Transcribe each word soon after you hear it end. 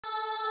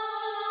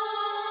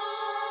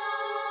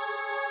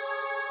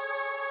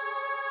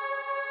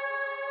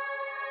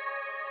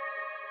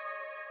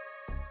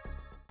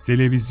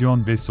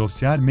televizyon ve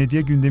sosyal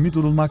medya gündemi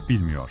durulmak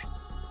bilmiyor.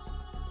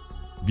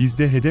 Biz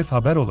de hedef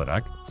haber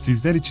olarak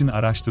sizler için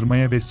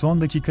araştırmaya ve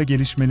son dakika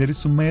gelişmeleri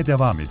sunmaya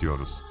devam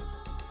ediyoruz.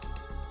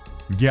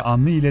 Müge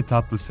Anlı ile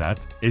tatlı sert,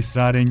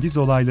 esrarengiz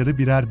olayları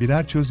birer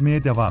birer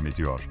çözmeye devam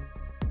ediyor.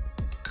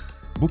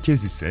 Bu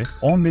kez ise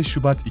 15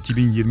 Şubat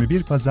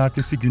 2021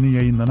 Pazartesi günü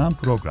yayınlanan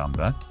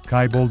programda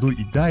kaybolduğu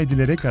iddia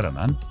edilerek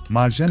aranan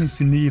Marjan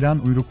isimli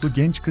İran uyruklu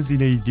genç kız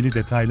ile ilgili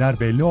detaylar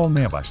belli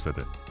olmaya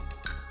başladı.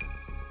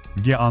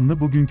 Müge Anlı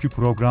bugünkü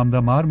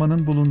programda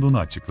Marman'ın bulunduğunu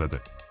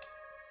açıkladı.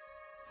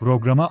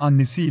 Programa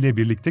annesi ile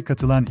birlikte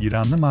katılan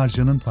İranlı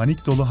Marjan'ın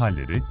panik dolu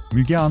halleri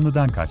Müge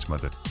Anlı'dan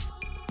kaçmadı.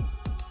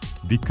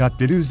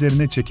 Dikkatleri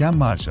üzerine çeken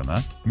Marjan'a,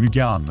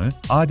 Müge Anlı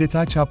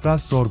adeta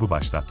çapraz sorgu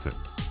başlattı.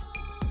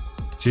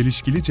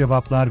 Çelişkili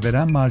cevaplar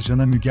veren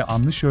Marjan'a Müge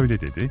Anlı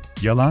şöyle dedi: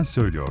 "Yalan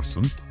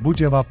söylüyorsun, bu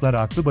cevaplar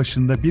aklı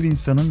başında bir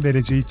insanın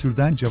vereceği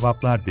türden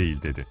cevaplar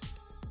değil." dedi.